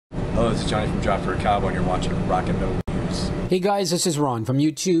Hello, this is Johnny from Drop for a Cowboy, and you're watching Rock and Metal News. Hey guys, this is Ron from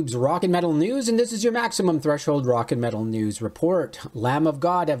YouTube's Rock and Metal News, and this is your Maximum Threshold Rock and Metal News report. Lamb of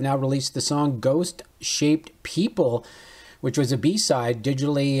God have now released the song Ghost Shaped People, which was a B-side.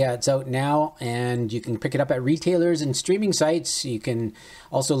 Digitally, it's out now, and you can pick it up at retailers and streaming sites. You can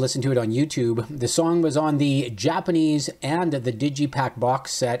also listen to it on YouTube. The song was on the Japanese and the digipak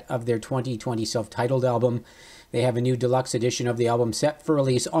box set of their 2020 self-titled album. They have a new deluxe edition of the album set for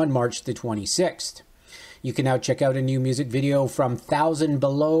release on March the 26th. You can now check out a new music video from 1000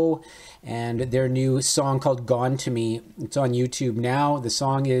 Below and their new song called Gone to Me. It's on YouTube now. The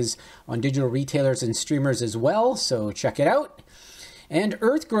song is on digital retailers and streamers as well, so check it out. And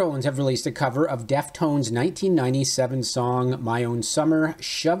JEarth Groans have released a cover of Deftones' 1997 song My Own Summer,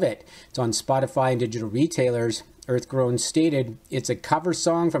 Shove It. It's on Spotify and digital retailers. JEarth Groans stated, "It's a cover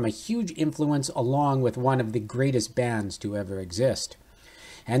song from a huge influence along with one of the greatest bands to ever exist."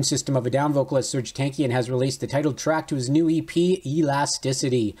 And System of a Down vocalist Serj Tankian has released the title track to his new EP,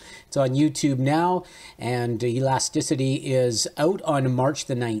 Elasticity. It's on YouTube now, and Elasticity is out on March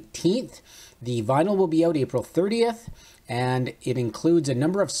the 19th. The vinyl will be out April 30th, and it includes a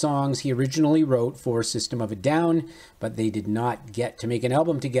number of songs he originally wrote for System of a Down, but they did not get to make an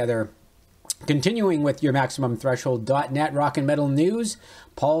album together. Continuing with your MaximumThreshold.net rock and metal news,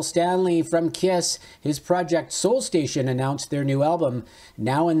 Paul Stanley from Kiss, his project Soul Station, announced their new album,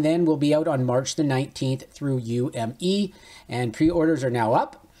 Now and Then, will be out on March the 19th through Iommi, and pre-orders are now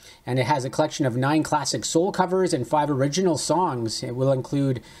up. And it has a collection of 9 classic soul covers and 5 original songs. It will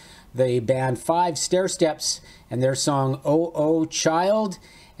include the band 5 Stair Steps and their song Oh Oh Child,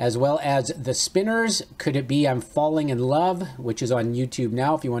 as well as The Spinners, Could It Be I'm Falling in Love, which is on YouTube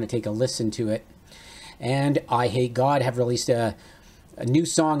now if you want to take a listen to it. And EYEHATEGOD have released a new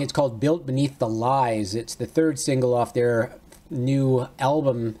song. It's called Built Beneath the Lies. It's the 3rd single off their new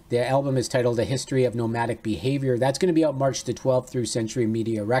album. The album is titled A History of Nomadic Behavior. That's going to be out March the 12th through Century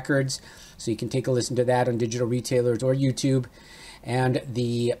Media Records. So you can take a listen to that on digital retailers or YouTube. And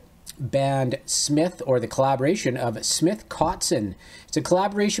the band Smith, or the collaboration of Smith KOTZEN. It's a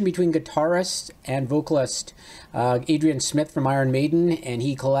collaboration between guitarist and vocalist Adrian Smith from Iron Maiden, and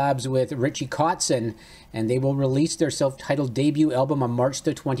he collabs with Richie Kotzen, and they will release their self-titled debut album on March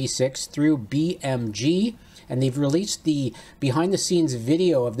the 26th through BMG, and they've released the behind-the-scenes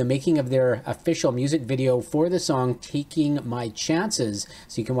video of the making of their official music video for the song Taking My Chances,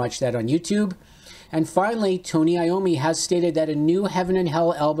 so you can watch that on YouTube. And finally, Tony Iommi has stated that a new Heaven and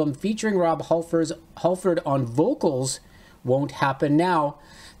Hell album featuring Rob Halford on vocals won't happen now.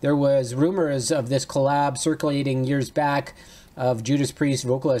 There was rumors of this collab circulating years back of Judas Priest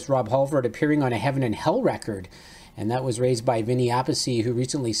vocalist Rob Halford appearing on a Heaven and Hell record. And that was raised by Vinny Appice, who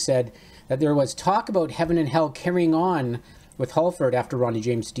recently said that there was talk about Heaven and Hell carrying on with Halford after Ronnie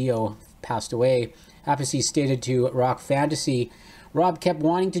James Dio passed away. Appice stated to Rock Fantasy, "Rob kept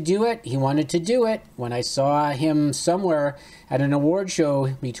wanting to do it. He wanted to do it. When I saw him somewhere at an award show,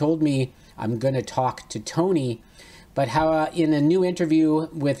 he told me, I'm going to talk to Tony." But how in a new interview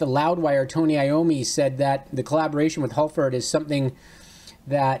with Loudwire, Tony Iommi said that the collaboration with Halford is something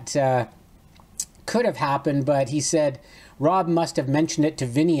that could have happened, but he said, Rob must have mentioned it to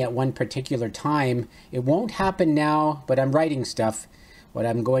Vinny at one particular time. It won't happen now, but I'm writing stuff. What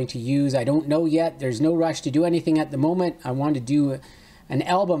I'm going to use, I don't know yet. There's no rush to do anything at the moment. I want to do an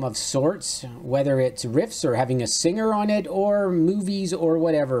album of sorts, whether it's riffs or having a singer on it or movies or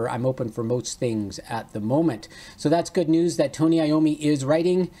whatever. I'm open for most things at the moment. So that's good news that Tony Iommi is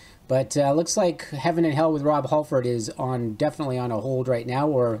writing, but looks like Heaven and Hell with Rob Halford is definitely on a hold right now,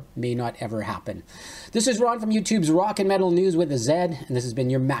 or may not ever happen. This is Ron from YouTube's Rock and Metal News with a Z, and this has been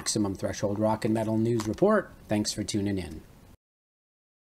your Maximum Threshold Rock and Metal News report. Thanks for tuning in.